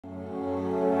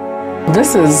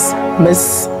This is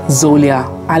Miss Zolia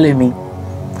Alemi,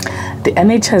 the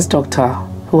NHS doctor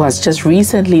who has just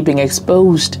recently been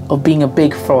exposed of being a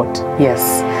big fraud.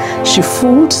 Yes, she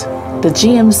fooled the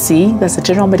GMC, that's the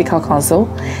General Medical Council,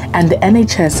 and the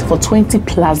NHS for 20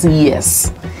 plus years.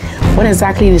 What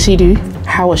exactly did she do?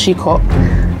 How was she caught?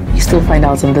 You still find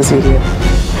out in this video.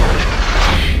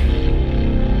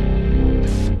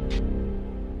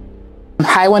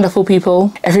 Hi wonderful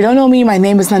people. If you don't know me, my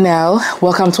name is Nanelle.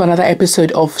 Welcome to another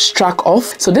episode of Struck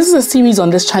Off. So this is a series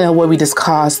on this channel where we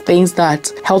discuss things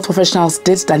that health professionals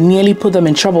did that nearly put them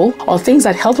in trouble, or things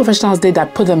that health professionals did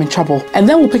that put them in trouble. And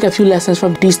then we'll pick a few lessons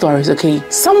from these stories, okay?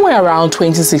 Somewhere around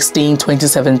 2016,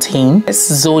 2017,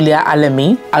 Zolia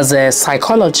Alemi, as a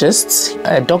psychologist,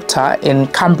 a doctor in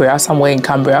Cambria, somewhere in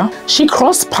Cambria, she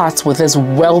crossed paths with this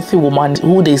wealthy woman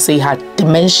who they say had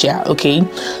dementia, okay?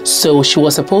 So she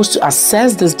was supposed to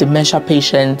assess this dementia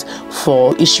patient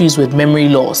for issues with memory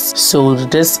loss. So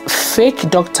this fake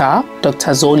doctor,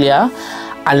 Dr. Zolia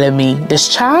Alemi,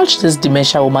 discharged this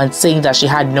dementia woman saying that she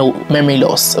had no memory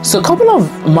loss. So a couple of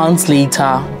months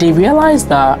later, they realized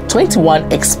that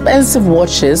 21 expensive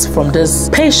watches from this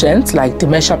patient, like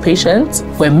dementia patient,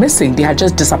 were missing. They had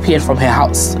just disappeared from her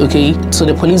house, okay? So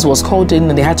the police was called in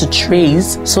and they had to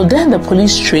trace. So then the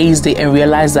police traced it and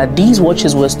realized that these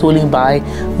watches were stolen by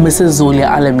Mrs. Zolia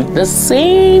Alemi, the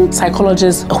same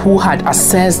psychologist who had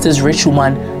assessed this rich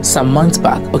woman some months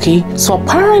back, okay? So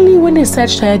apparently when they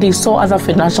searched her, they saw other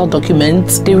financial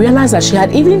documents. They realized that she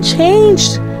had even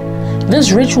changed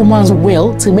this rich woman's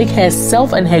will to make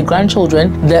herself and her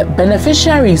grandchildren the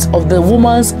beneficiaries of the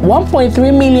woman's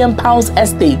 1.3 million pounds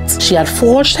estate. She had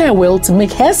forged her will to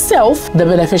make herself the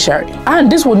beneficiary.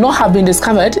 And this would not have been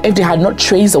discovered if they had not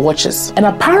traced the watches. And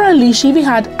apparently she even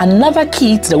had another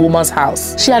key to the woman's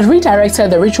house. She had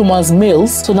redirected the rich woman's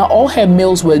mails, so now all her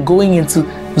mails were going into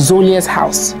Zolia's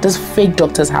house, this fake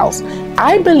doctor's house.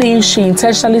 I believe she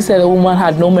intentionally said the woman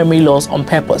had no memory loss on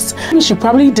purpose. I mean, she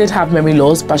probably did have memory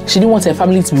loss, but she didn't want her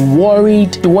family to be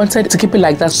worried. She wanted to keep it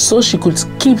like that so she could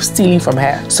keep stealing from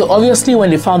her. So obviously when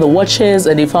they found the watches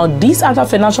and they found these other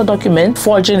financial documents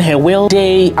forging her will,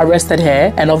 they arrested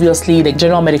her, and obviously the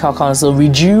General Medical Council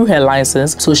withdrew her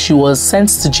license, so she was sent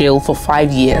to jail for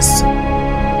 5 years.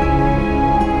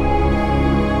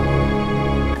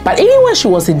 But even when she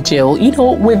was in jail, you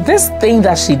know, with this thing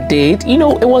that she did, you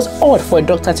know, it was odd for a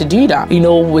doctor to do that. You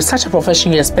know, with such a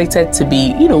profession, you're expected to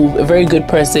be, you know, a very good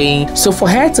person. So for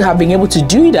her to have been able to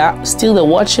do that, steal the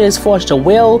watches, forge the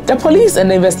will, the police and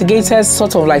the investigators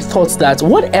sort of like thought that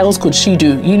what else could she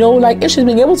do? You know, like if she's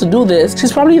been able to do this,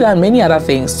 she's probably done many other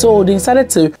things. So they decided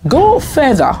to go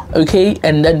further, okay,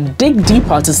 and then dig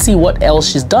deeper to see what else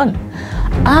she's done.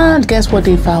 And guess what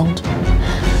they found?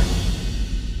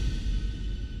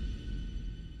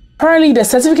 Apparently, the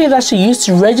certificate that she used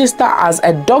to register as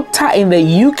a doctor in the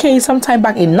UK sometime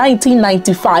back in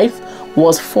 1995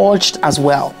 was forged as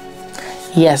well.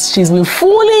 Yes, she's been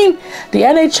fooling the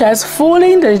NHS,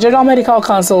 fooling the General Medical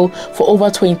Council for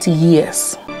over 20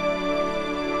 years.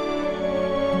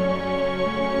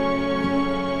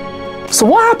 So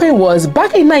what happened was,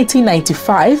 back in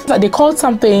 1995, they called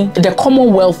something the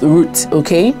Commonwealth route,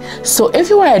 okay? So if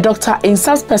you were a doctor in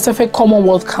some specific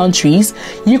Commonwealth countries,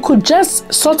 you could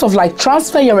just sort of like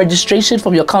transfer your registration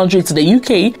from your country to the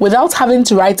UK without having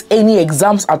to write any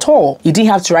exams at all. You didn't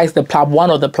have to write the PLAB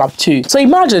 1 or the PLAB 2. So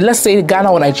imagine, let's say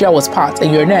Ghana or Nigeria was part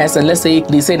and you're a nurse, and let's say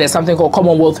they say there's something called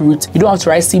Commonwealth route. You don't have to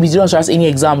write CBs, you don't have to write any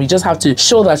exam. You just have to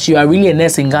show that you are really a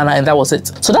nurse in Ghana, and that was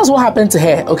it. So that's what happened to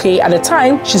her, okay? At the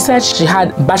time, she said she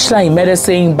had Bachelor in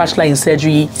Medicine, Bachelor in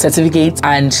Surgery certificate,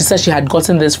 and she said she had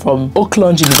gotten this from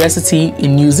Auckland University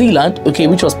in New Zealand, okay,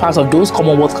 which was part of those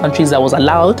Commonwealth countries that was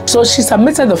allowed. So she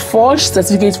submitted the forged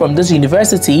certificate from this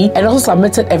university and also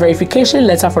submitted a verification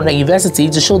letter from the university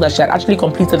to show that she had actually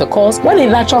completed the course, when in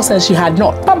actual sense she had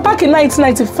not. But back in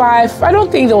 1995, I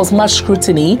don't think there was much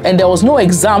scrutiny and there was no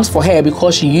exams for her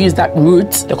because she used that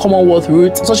route, the Commonwealth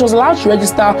route. So she was allowed to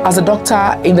register as a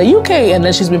doctor in the UK, and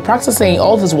then she's been practicing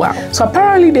all this while. So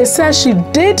apparently they said she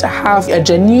did have a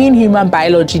genuine human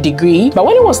biology degree, but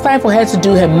when it was time for her to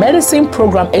do her medicine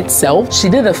program itself, she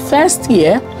did the first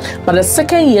year, but the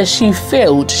second year she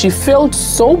failed. She failed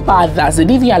so bad that they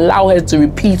didn't even allow her to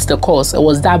repeat the course. It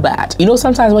was that bad. You know,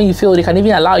 sometimes when you fail, they can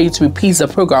even allow you to repeat the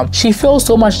program. She failed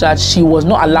so much that she was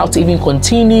not allowed to even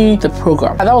continue the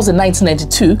program. And that was in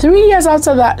 1992. 3 years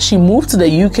after that, she moved to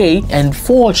the UK and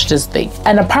forged this thing.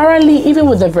 And apparently, even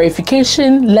with the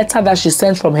verification letter that she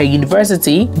sent from her university,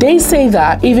 University, they say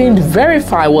that even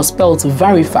verify was spelled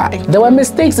verify. There were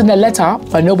mistakes in the letter,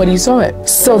 but nobody saw it.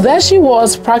 So there she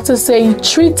was practicing,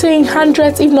 treating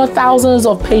hundreds, if not thousands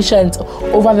of patients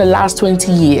over the last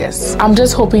 20 years. I'm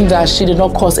just hoping that she did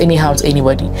not cause any harm to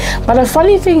anybody. But the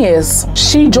funny thing is,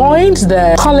 she joined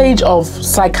the College of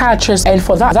Psychiatrists, and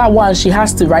for that one, she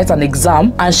has to write an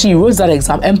exam, and she wrote that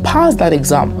exam and passed that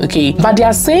exam, okay? But they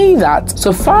are saying that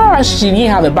so far as she didn't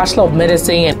have a Bachelor of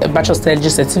Medicine and a Bachelor of Surgery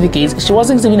certificate, she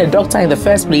wasn't even a doctor in the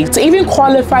first place to even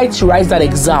qualify to write that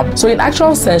exam. So in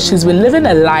actual sense, she's been living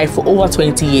a life for over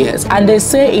 20 years. And they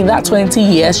say in that 20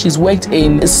 years, she's worked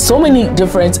in so many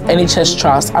different NHS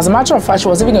trusts. As a matter of fact, she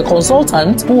was even a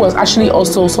consultant who was actually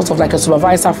also sort of like a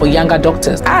supervisor for younger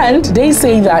doctors. And they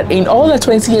say that in all the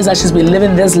 20 years that she's been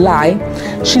living this life,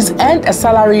 she's earned a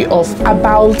salary of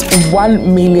about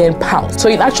 £1 million. So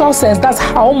in actual sense, that's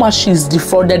how much she's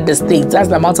defrauded the state. That's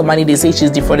the amount of money they say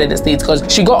she's defrauded the state, because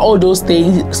she got all those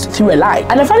things through a lie.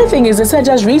 And the funny thing is, they said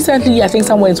just recently, I think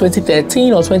somewhere in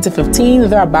 2013 or 2015,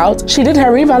 thereabout, she did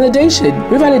her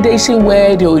revalidation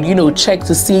where they would, check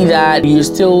to see that you're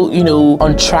still,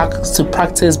 on track to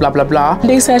practice, blah, blah, blah.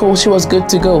 They said, oh, she was good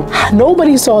to go.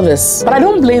 Nobody saw this. But I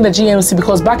don't blame the GMC,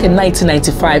 because back in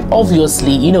 1995,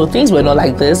 obviously, things were not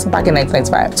like this back in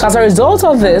 1995. So as a result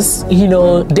of this,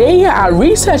 they are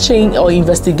researching or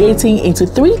investigating into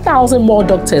 3,000 more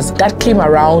doctors that came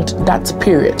around that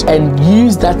period and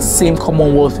used that same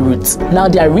Commonwealth route. Now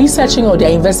they are researching or they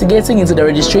are investigating into the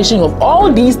registration of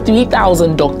all these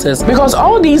 3,000 doctors, because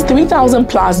all these 3,000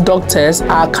 plus doctors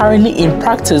are currently in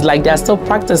practice, like they're still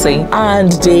practicing,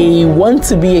 and they want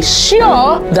to be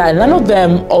sure that none of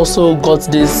them also got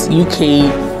this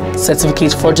UK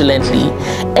certificate fraudulently.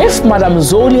 If Madam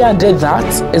Zolia did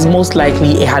that, it's most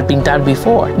likely it had been done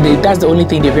before. That's the only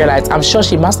thing they realized. I'm sure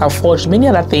she must have forged many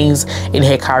other things in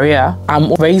her career.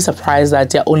 I'm very surprised that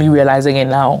they're only realizing it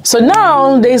now. So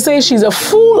now they say she's a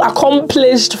full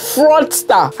accomplished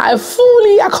fraudster, a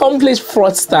fully accomplished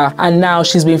fraudster, and now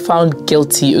she's been found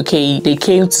guilty. Okay, they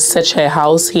came to search her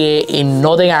house here in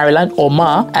Northern Ireland,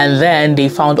 Omagh, and then they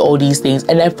found all these things.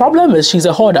 And the problem is she's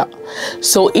a hoarder.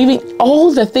 So even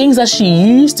all the things that she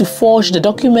used to forge the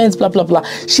documents, blah, blah, blah,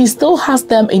 she still has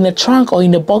them in a trunk or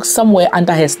in a box somewhere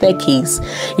under her staircase.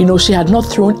 She had not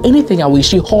thrown anything away.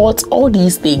 She hoards all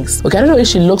these things. Okay, I don't know if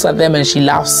she looks at them and she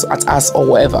laughs at us or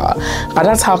whatever, but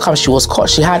that's how come she was caught.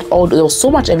 She had there was so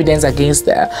much evidence against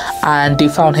her, and they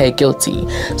found her guilty.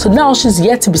 So now she's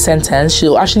yet to be sentenced.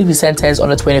 She'll actually be sentenced on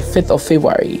the 25th of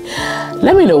February.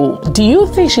 Let me know, do you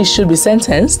think she should be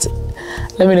sentenced?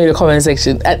 Let me know in the comment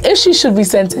section. And if she should be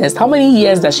sentenced, how many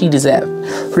years does she deserve?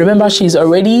 Remember, she's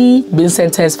already been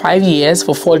sentenced 5 years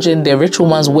for forging the rich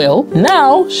woman's will.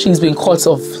 Now she's been caught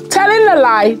of telling a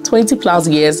lie 20 plus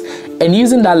years and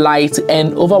using that lie to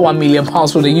earn over £1 million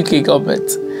from the UK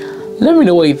government. Let me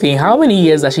know what you think. How many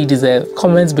years does she deserve?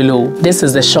 Comments below. This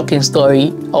is the shocking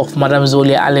story of Madam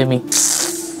Zolia Alemi.